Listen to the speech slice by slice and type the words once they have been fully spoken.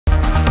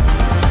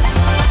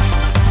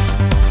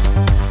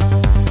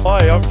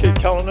I'm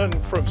Callinan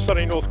from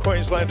sunny North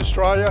Queensland,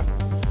 Australia,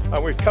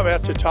 and we've come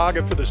out to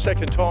Targa for the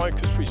second time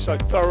because we so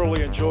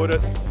thoroughly enjoyed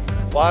it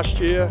last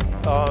year.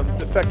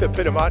 The fact that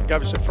Peter Martin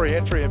gave us a free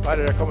entry and paid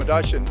our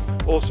accommodation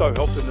also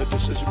helped in the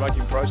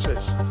decision-making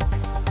process.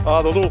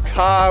 The little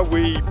car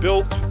we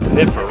built...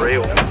 They're for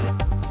real.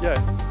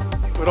 Yeah,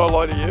 would I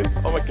lie to you?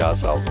 I'm a car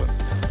salesman.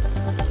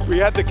 We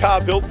had the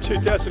car built in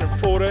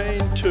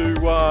 2014 to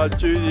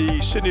do the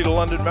Sydney to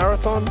London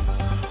Marathon.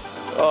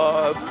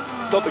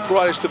 Not the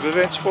greatest of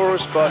events for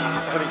us, but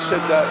having said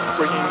that,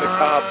 bringing the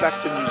car back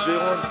to New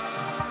Zealand,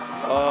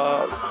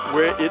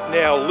 where it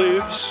now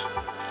lives,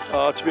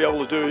 to be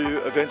able to do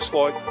events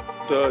like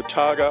the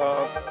Targa,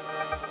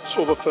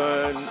 Silver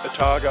Fern,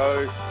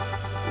 Targa,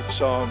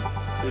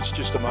 it's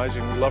just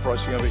amazing. We love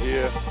racing over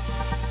here.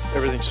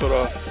 Everything sort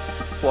of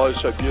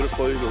flows so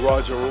beautifully. The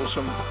rides are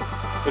awesome.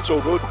 It's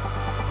all good.